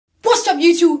up,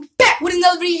 YouTube? Back with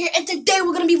another video here, and today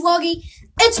we're gonna be vlogging.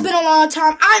 It's been a long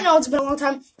time. I know it's been a long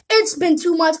time. It's been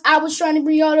 2 months. I was trying to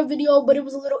bring y'all a video, but it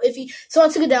was a little iffy, so I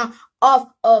took it down off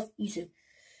of YouTube.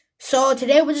 So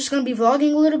today we're just gonna be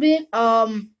vlogging a little bit.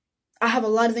 I have a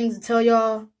lot of things to tell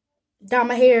y'all. Down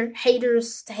my hair,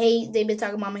 haters to hate. They've been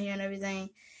talking about my hair and everything.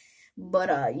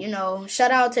 But you know,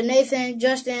 shout out to Nathan,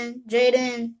 Justin,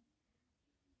 Jaden,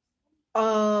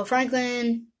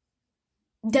 Franklin,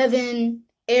 Devin,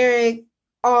 Eric,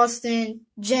 Austin,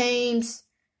 James,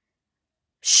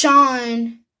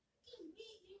 Sean,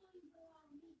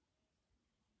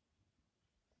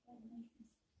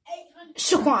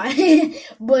 Shaquan.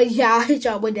 But yeah, I'll hit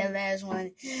y'all with that last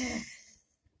one.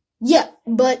 Yeah,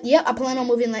 but yeah, I plan on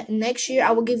moving like next year. I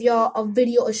will give y'all a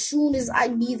video as soon as I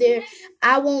be there.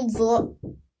 I won't vlog.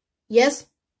 Yes?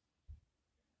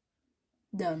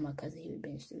 That was my cousin. He was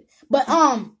being stupid. But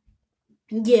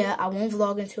yeah, I won't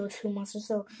vlog until 2 months or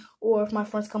so. Or if my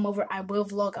friends come over, I will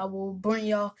vlog. I will bring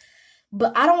y'all.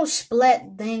 But I don't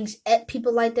splat things at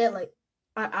people like that. Like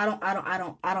I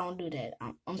don't do that.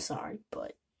 I'm sorry,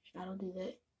 but I don't do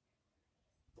that.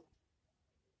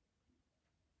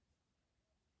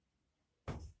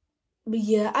 But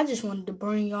yeah, I just wanted to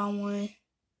bring y'all one.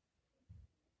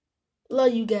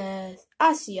 Love you guys.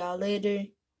 I'll see y'all later.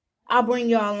 I'll bring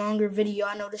y'all a longer video.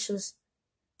 I know this was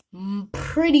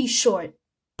pretty short.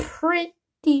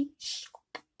 Pretty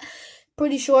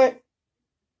short.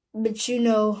 But you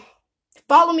know,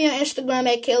 follow me on Instagram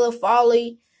at Caleb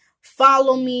Folly.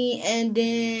 Follow me, and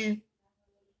then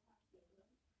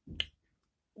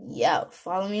yeah,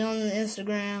 follow me on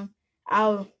Instagram.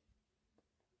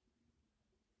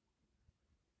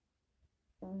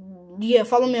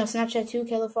 Follow me on Snapchat too,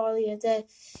 Caleb Farley at that.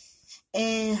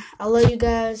 And I love you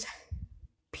guys.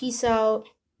 Peace out.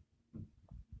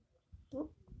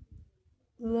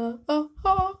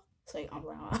 Sorry,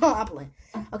 I'm playing.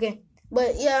 Okay,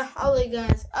 but yeah, I love you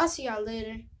guys. I'll see y'all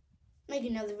later. Make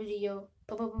another video.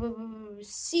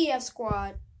 CF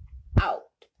Squad out.